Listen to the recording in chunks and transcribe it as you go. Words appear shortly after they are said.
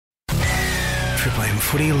Triple M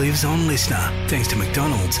footy lives on Listener, thanks to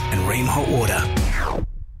McDonald's and Ream Hot Water.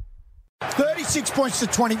 36 points to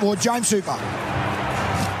 24, James Hooper.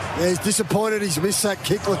 Yeah, he's disappointed he's missed that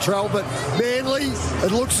kick, Latrell, but Manly,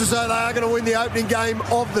 it looks as though they are going to win the opening game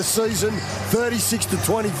of the season, 36 to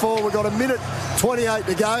 24. We've got a minute 28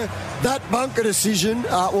 to go. That bunker decision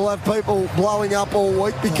will have people blowing up all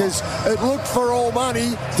week because it looked for all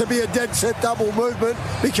money to be a dead set double movement,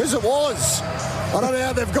 because it was. I don't know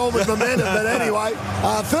how they've gone with momentum, but anyway,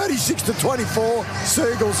 36 to 24,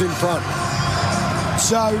 Seagulls in front.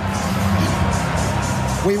 So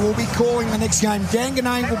we will be calling the next game.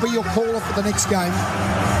 Danganane will be your caller for the next game.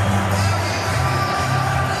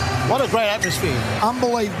 What a great atmosphere.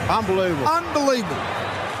 Unbelievable.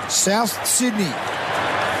 South Sydney,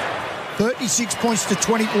 36 points to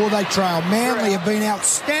 24 they trail. Manly have been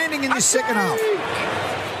outstanding in this second half.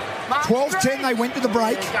 12-10 they went to the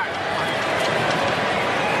break.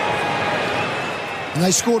 And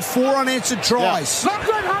they scored 4 unanswered tries.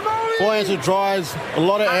 Yeah. 4 answered tries, a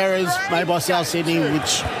lot of errors made by South Sydney,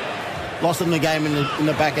 which lost them the game in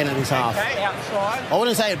the back end of this half. I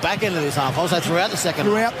wouldn't say at back end of this half, I would say throughout the second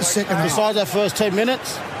half. Besides our first 2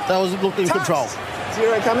 minutes, they looked in control.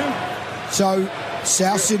 Zero coming. So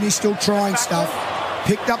South Sydney still trying stuff.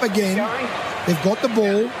 Picked up again. They've got the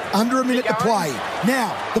ball. Under a minute to play.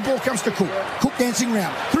 Now the ball comes to Cook. Cook dancing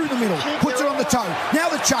round through the middle. Puts it on the toe. Now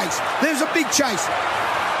the chase. There's a big chase.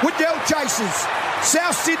 Waddell chases.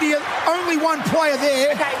 South Sydney, only one player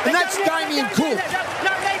there, and that's Damien Cook.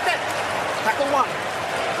 Tackle one.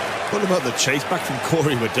 What about the chase back from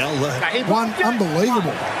Corey Waddell there? One,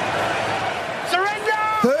 unbelievable. Surrender!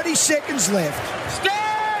 30 seconds left.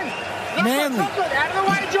 Stand! Manly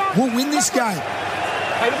will win this game.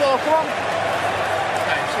 Play the ball, come on.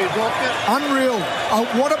 Unreal.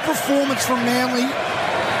 What a performance from Manly.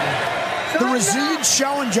 The resilience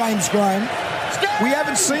shown, James Graham. We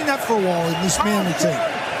haven't seen that for a while in this Manly team.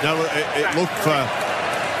 No, it looked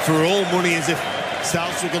for all money as if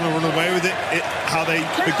Souths were going to run away with it, how they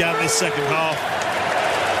began this second half.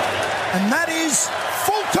 And that is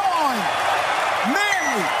full time.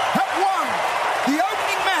 Manly have won the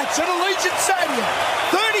opening match at Allegiant Stadium.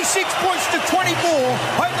 36 points to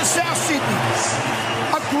 24 over South Sydney.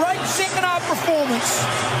 A great second half performance.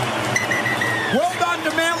 Well done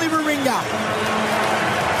to Manly Warringah.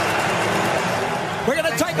 We're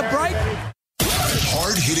going to take a break.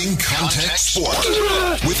 Hard-hitting contact sport.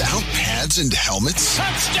 Without pads and helmets.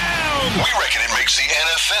 Touchdown! We reckon it makes the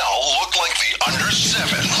NFL look like the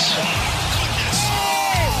under-7s.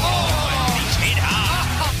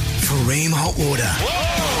 For Ream Hot Water.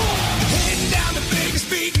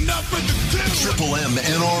 Triple M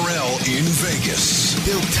NRL in Vegas.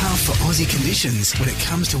 Built tough for Aussie conditions. When it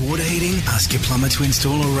comes to water heating, ask your plumber to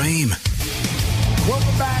install a Ream.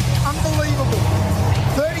 Welcome back. Unbelievable.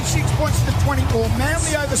 36 points to 24.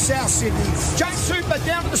 Manly over South Sydney. James Hooper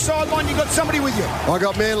down to the sideline. You got somebody with you. I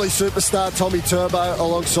got Manly superstar Tommy Turbo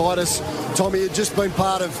alongside us. Tommy had just been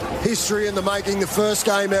part of history in the making, the first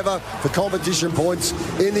game ever for competition points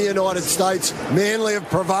in the United States. Manly have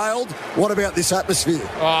prevailed. What about this atmosphere?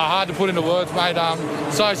 Hard to put into words, mate.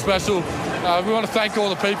 So special. We want to thank all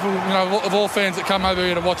the people, of all fans that come over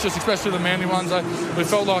here to watch us, especially the Manly ones. We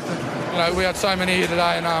felt like, we had so many here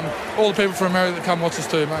today, and all the people from America that come watch us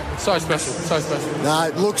too, mate. It's so special, so special. No,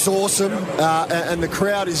 it looks awesome, and the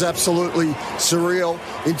crowd is absolutely surreal.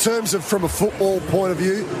 In terms of from a football point of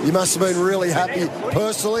view, you must have been really happy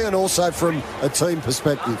personally and also from a team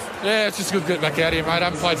perspective. Yeah, it's just good to get back out here, mate. I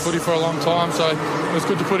haven't played footy for a long time, so it was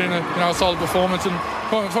good to put in a solid performance. And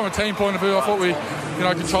from a team point of view, I thought we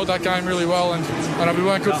controlled that game really well, and we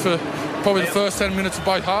weren't good for probably the first 10 minutes of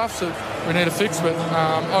both halves, so we need to fix, but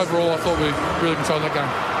overall I thought we really controlled that game.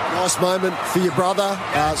 Nice moment for your brother,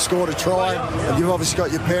 scored a try, and you've obviously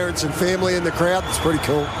got your parents and family in the crowd. That's pretty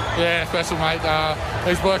cool. Yeah, special, mate.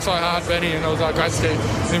 He's worked so hard, Benny, and it was great to see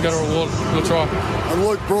him get a reward with a try. And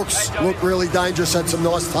Luke Brooks looked really dangerous, had some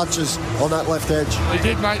nice touches on that left edge. He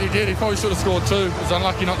did, mate, he did. He probably should have scored 2. He was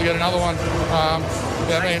unlucky not to get another one.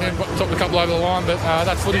 Me and him topped a couple over the line, but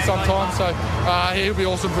that's footy sometimes, so he'll be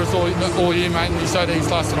awesome for us all year, mate, and he showed his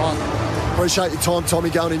class tonight. Appreciate your time, Tommy.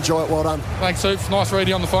 Go and enjoy it. Well done. Thanks, Soups. Nice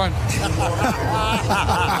reading on the phone.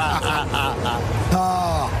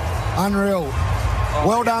 Unreal.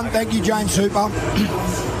 Well done. Thank you, James Hooper.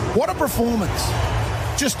 What a performance.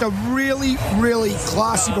 Just a really, really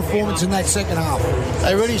classy performance in that second half.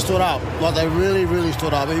 They really stood up. They really, really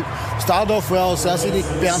stood up. It started off well, South City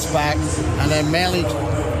bounced back, and then Manly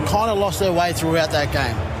kind of lost their way throughout that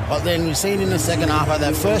game. But then you seen in the second half, at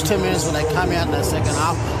that first 2 minutes when they come out in the second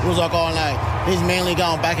half, it was like, oh no, he's Manly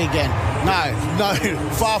going back again. No,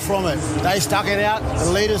 far from it. They stuck it out.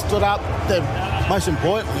 The leaders stood up. Most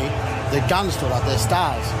importantly, the guns stood up, their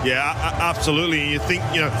stars. Yeah, absolutely. You think,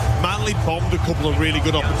 Manly bombed a couple of really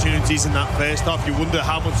good opportunities in that first half. You wonder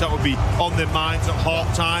how much that would be on their minds at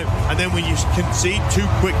half-time. And then when you concede 2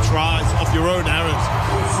 quick tries off your own errors,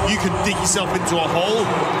 you can dig yourself into a hole.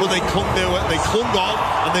 But they clung on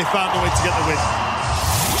and they found a way to get the win.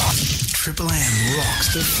 Triple M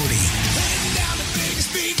rocks the footy.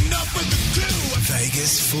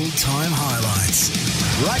 Vegas full-time highlights.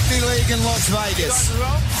 Rugby League in Las Vegas.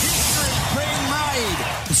 History being made.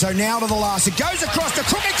 So now to the last. It goes across to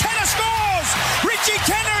Crook and Kenner scores! Richie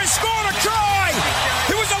Kenner has scored a try!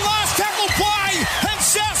 It was a last tackle play and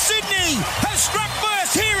South Sydney has struck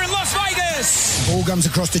first here in Las Vegas. Ball comes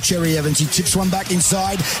across to Cherry Evans. He tips one back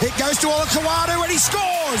inside. It goes to Olakawadu and he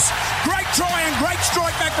scores! Great try and great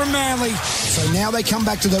strike back from Manly. So now they come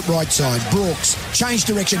back to that right side. Brooks, change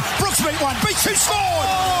direction. Brooks beat one, beat two, scored!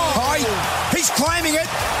 Oh, he's claiming it.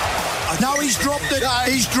 No, he's dropped it.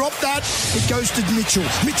 He's dropped that. It goes to Mitchell.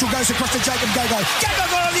 Mitchell goes across to Jacob Gagai. Gagai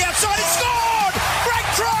got on the outside. It scored! Great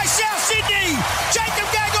try, South Sydney. Jacob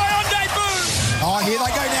Gagai on debut. Oh, here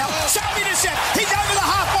they go now. Sharp intercept. He's over the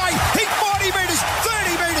halfway. He's 40 metres,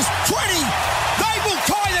 30 metres, 20. They will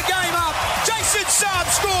tie the game up. Jason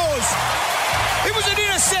Saab scores. It was an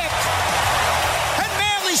intercept. And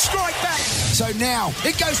Manly strike back. So now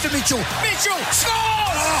it goes to Mitchell. Mitchell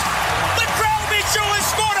scores! Latrell Mitchell has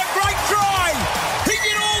scored a great try. He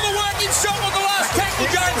did all the work himself on the last tackle,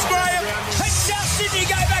 James Graham. And South Sydney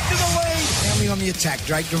go back to the lead. Manly on the attack.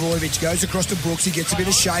 Drake Dvojevic goes across to Brooks. He gets a bit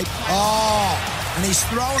of shape. And he's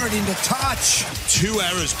throwing it into touch. 2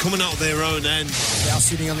 errors coming out of their own end. South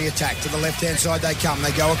Sydney on the attack. To the left-hand side they come.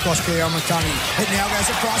 They go across Cleo McCunny. It now goes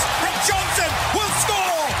across. And Johnson will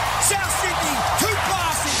score. South Sydney, 2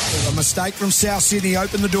 passes. A mistake from South Sydney.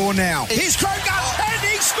 Open the door now. Here's Croker. And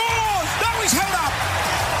he scores. No, he's held up.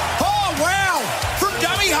 Oh, wow. From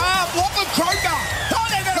dummy half. Lachlan Croker. Oh,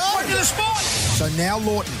 they're going to point to the spot. So now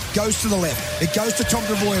Lawton goes to the left. It goes to Tom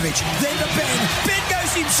Dvojevic. Then to Ben. Ben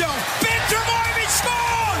goes himself. Ben Dvojevic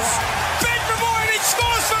scores! Ben Dvojevic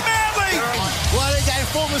scores for Manly! Well, they gave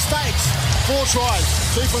 4 mistakes, 4 tries,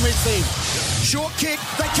 2 from each team. Short kick.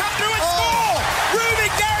 They come through and score!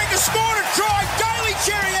 Ruben Garrick has scored a try. Daly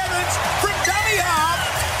Cherry Evans from dummy half.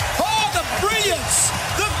 Oh, the brilliance!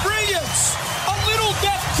 The brilliance! A little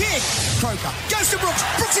deft kick. Croker goes to Brooks.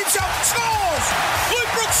 Brooks himself scores!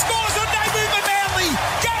 Luke Brooks scores on debut for Manly.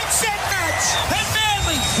 Game, set, match. And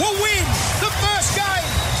Manly will win the first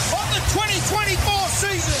game of the 2024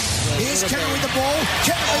 season. Here's Kenner with the ball.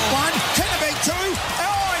 Kenner beat 1. Kenner beat 2.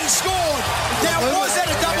 Oh, he scored. Now, was that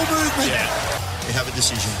a double movement? Yeah. We have a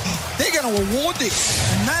decision. They're going to award this,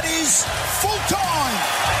 and that is full-time.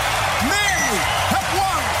 Manly have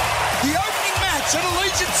won the opening match at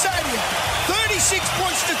Allegiant Stadium. 36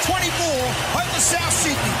 points to 24 over South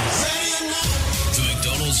Sydney. For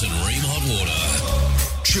McDonald's and Ream Hot Water.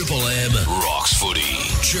 Triple M rocks footy.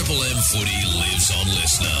 Triple M footy lives on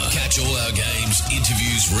Listener. Catch all our games,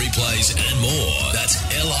 interviews, replays and more. That's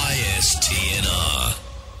LISTNR.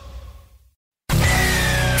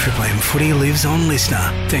 Triple M footy lives on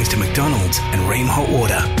Listener, thanks to McDonald's and Ream Hot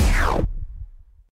Water.